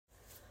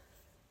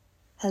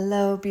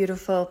Hello,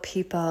 beautiful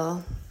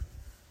people.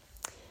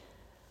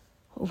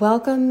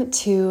 Welcome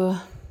to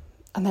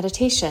a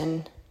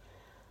meditation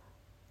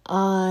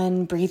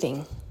on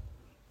breathing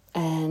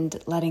and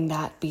letting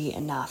that be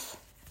enough.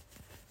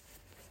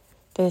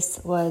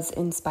 This was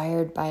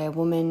inspired by a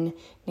woman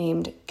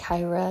named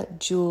Kyra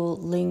Jewel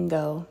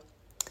Lingo,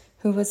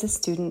 who was a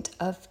student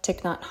of Thich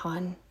Nhat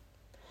Hanh.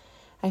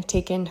 I've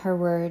taken her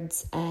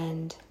words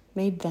and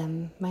made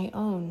them my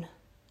own.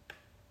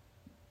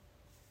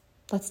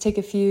 Let's take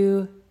a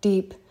few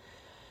deep,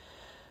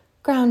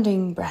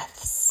 grounding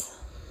breaths.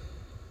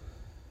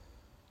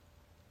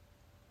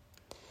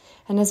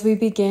 And as we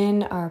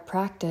begin our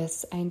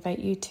practice, I invite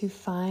you to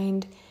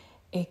find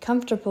a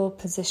comfortable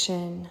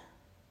position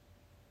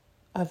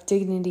of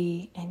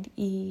dignity and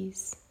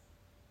ease.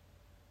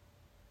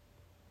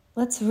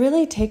 Let's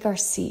really take our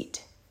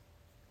seat,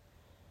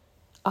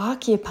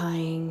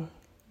 occupying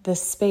the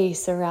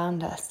space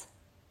around us.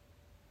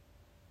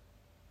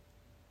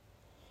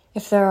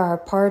 If there are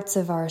parts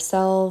of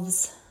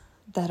ourselves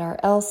that are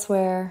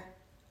elsewhere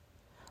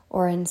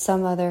or in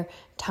some other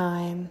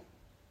time,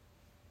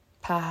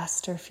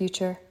 past or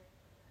future,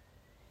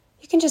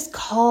 you can just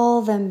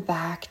call them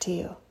back to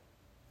you.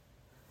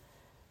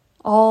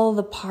 All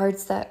the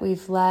parts that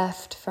we've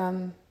left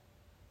from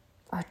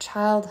our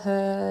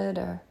childhood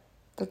or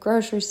the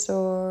grocery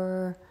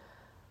store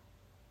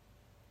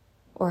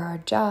or our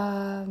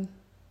job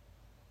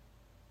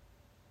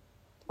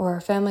or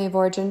our family of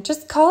origin,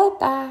 just call it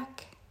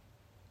back.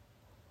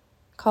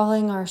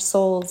 Calling our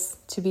souls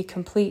to be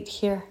complete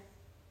here.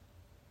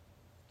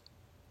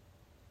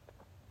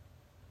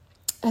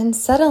 And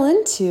settle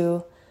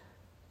into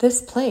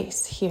this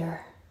place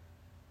here.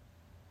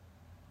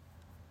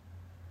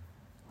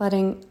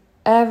 Letting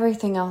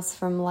everything else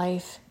from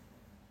life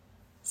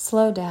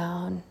slow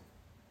down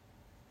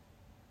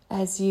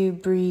as you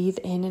breathe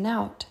in and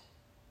out.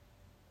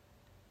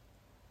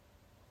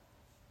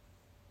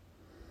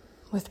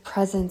 With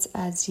presence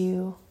as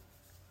you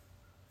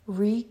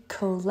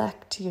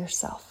recollect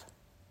yourself.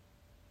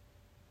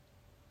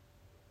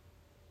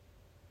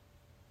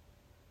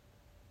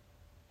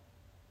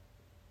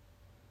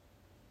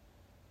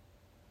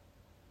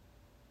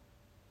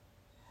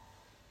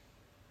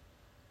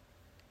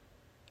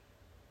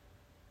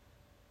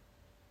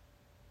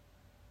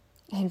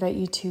 I invite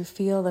you to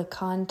feel the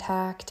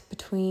contact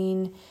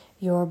between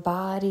your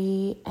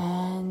body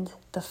and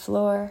the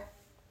floor,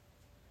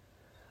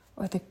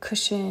 or the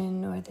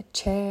cushion, or the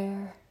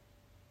chair,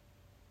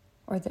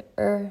 or the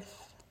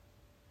earth.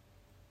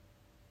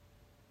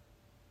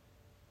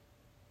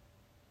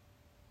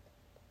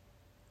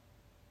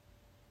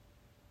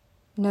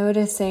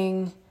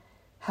 Noticing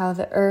how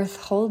the earth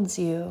holds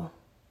you,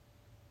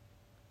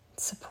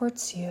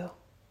 supports you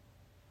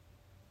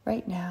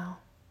right now.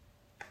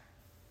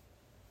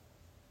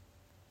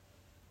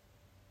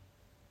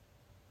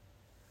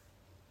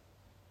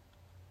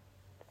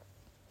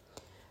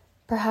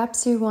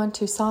 Perhaps you want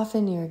to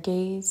soften your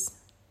gaze,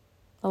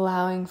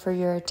 allowing for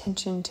your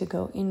attention to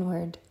go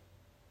inward.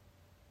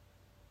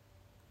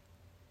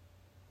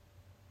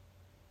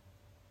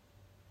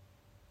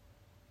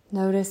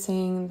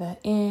 Noticing the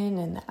in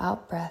and the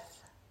out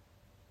breath.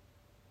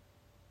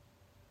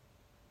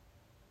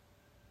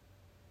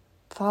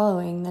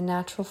 Following the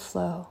natural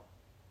flow.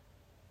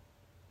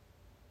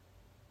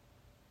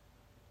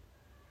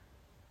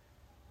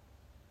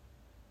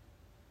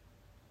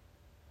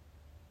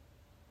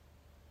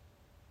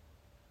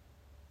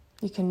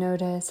 You can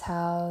notice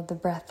how the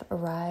breath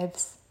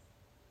arrives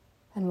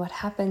and what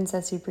happens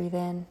as you breathe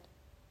in.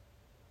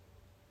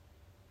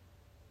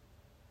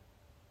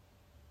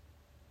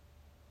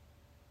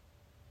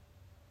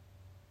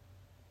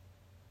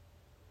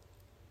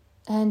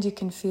 And you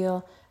can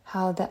feel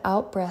how the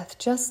out breath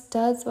just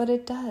does what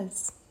it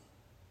does.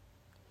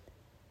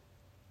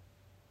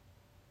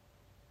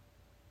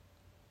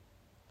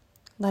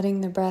 Letting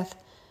the breath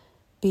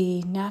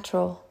be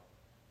natural.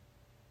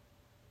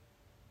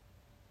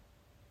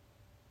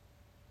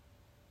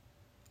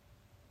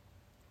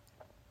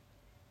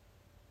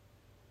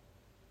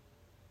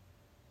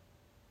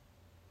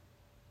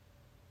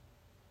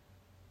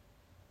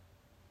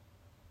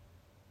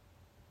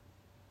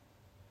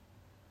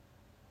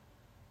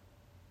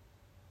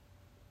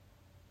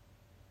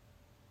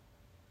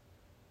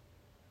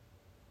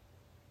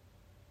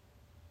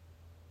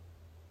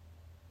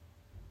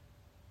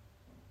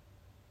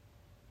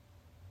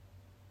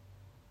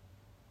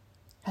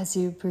 As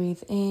you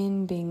breathe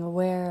in, being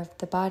aware of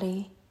the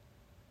body.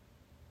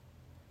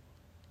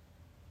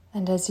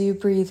 And as you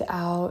breathe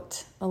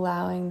out,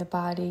 allowing the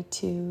body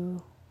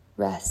to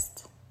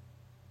rest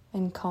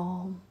and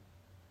calm.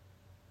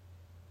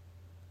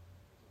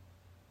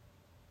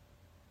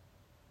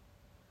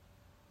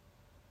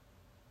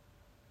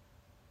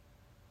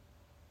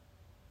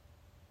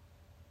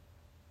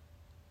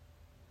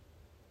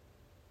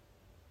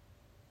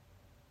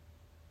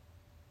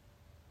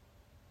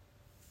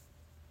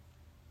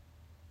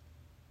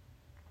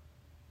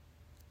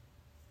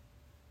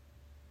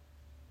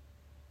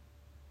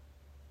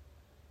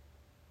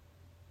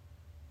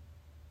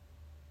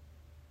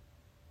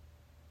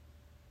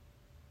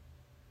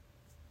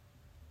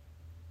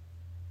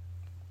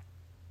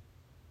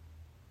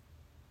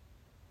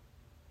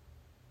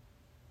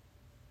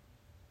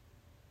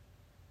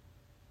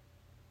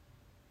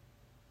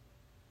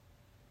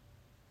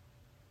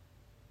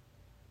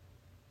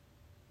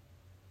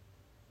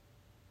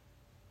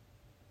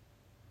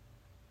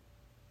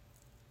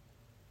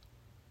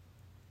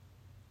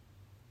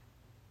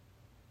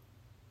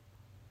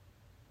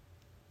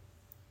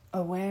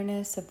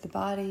 awareness of the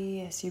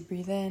body as you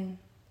breathe in,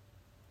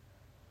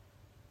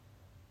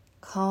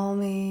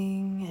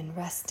 calming and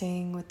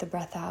resting with the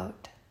breath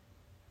out.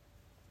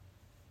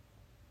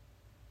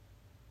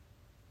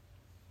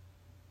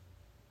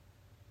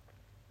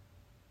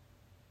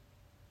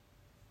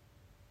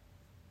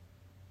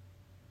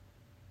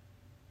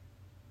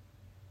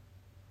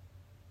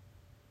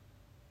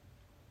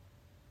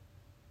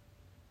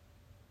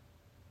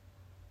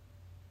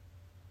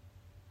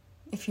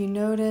 If you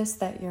notice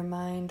that your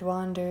mind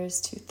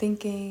wanders to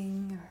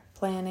thinking or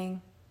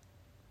planning,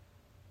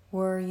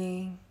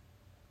 worrying,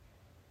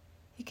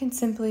 you can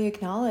simply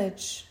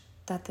acknowledge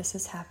that this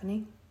is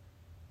happening,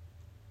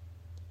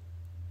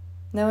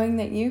 knowing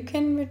that you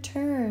can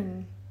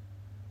return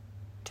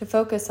to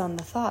focus on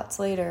the thoughts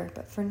later,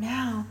 but for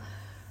now,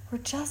 we're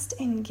just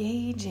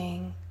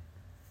engaging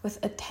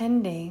with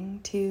attending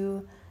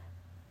to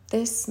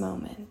this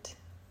moment,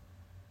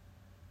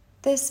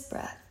 this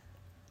breath,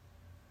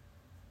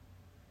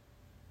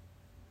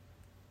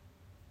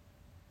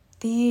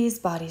 these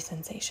body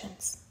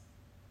sensations,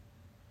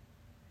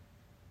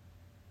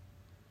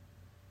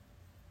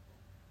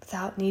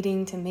 without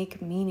needing to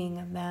make meaning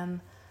of them,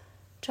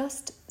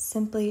 just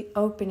simply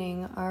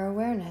opening our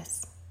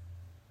awareness.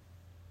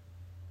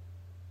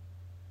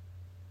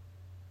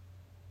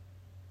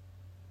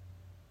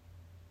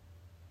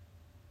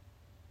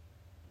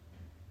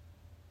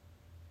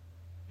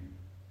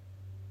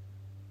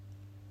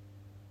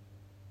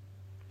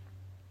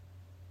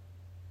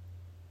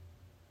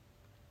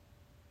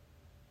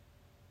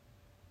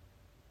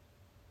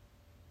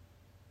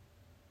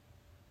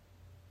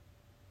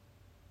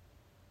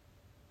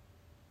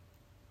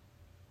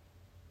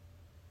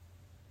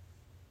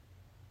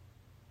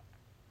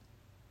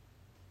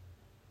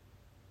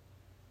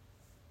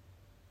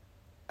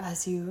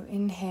 As you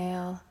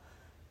inhale,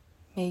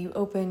 may you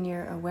open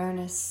your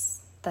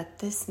awareness that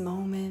this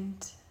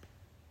moment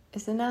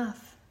is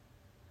enough.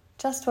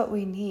 Just what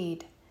we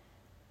need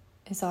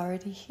is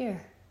already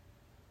here.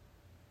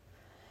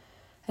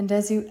 And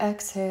as you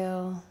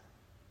exhale,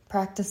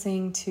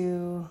 practicing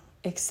to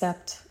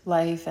accept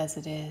life as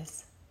it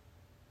is,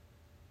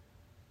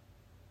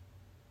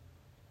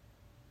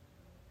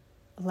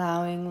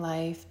 allowing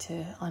life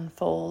to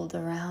unfold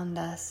around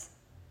us,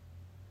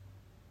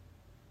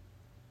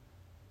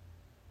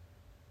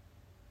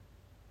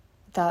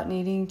 without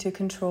needing to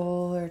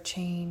control or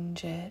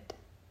change it.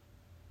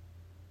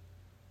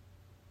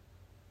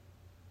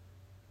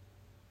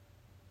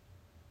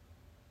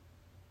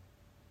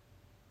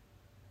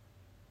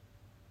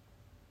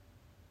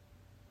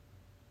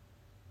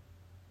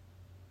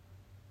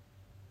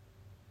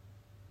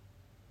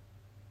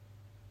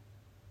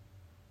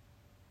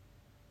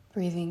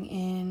 Breathing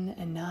in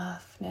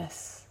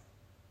enoughness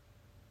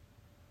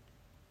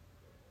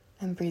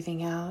and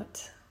breathing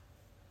out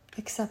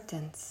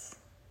acceptance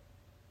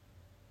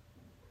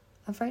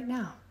of right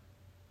now.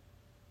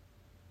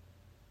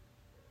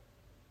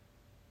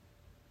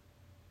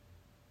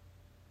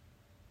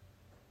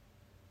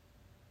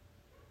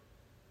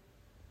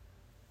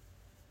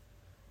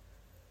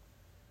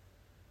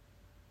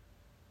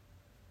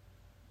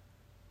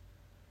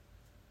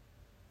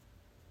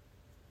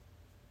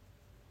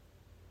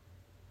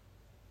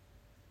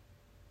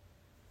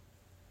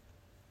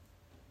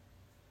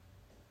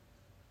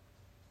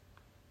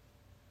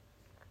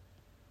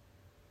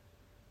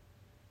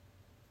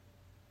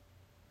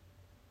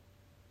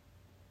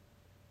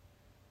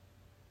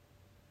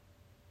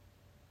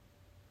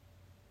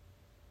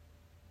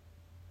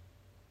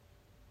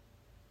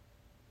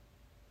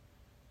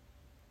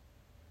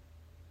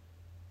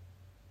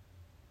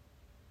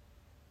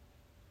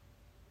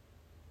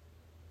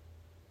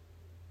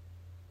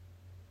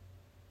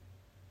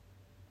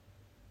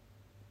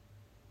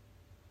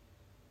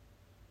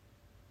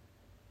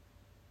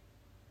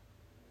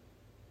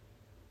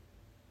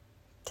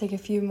 Take a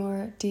few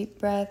more deep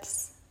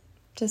breaths,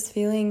 just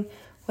feeling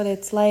what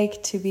it's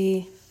like to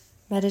be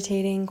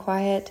meditating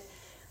quiet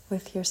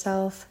with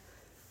yourself,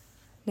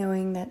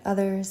 knowing that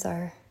others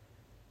are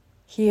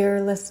here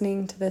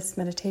listening to this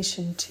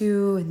meditation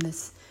too in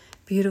this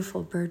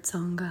beautiful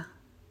birdsong.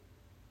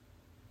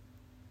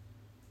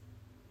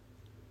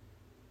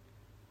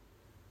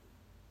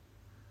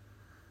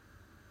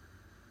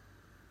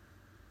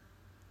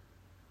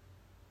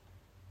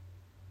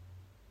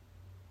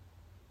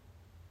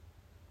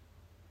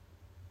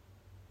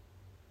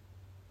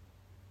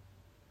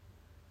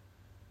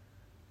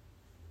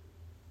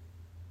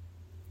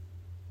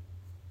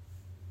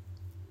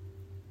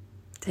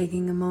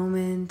 Taking a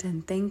moment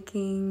and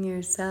thanking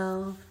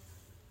yourself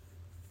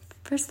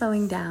for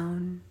slowing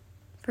down,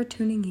 for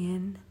tuning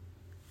in,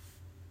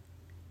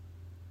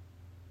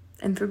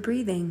 and for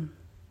breathing,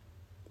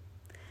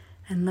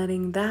 and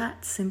letting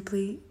that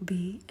simply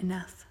be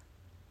enough.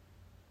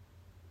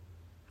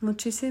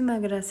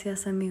 Muchísimas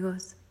gracias,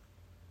 amigos.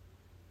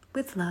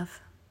 With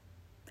love,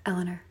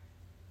 Eleanor.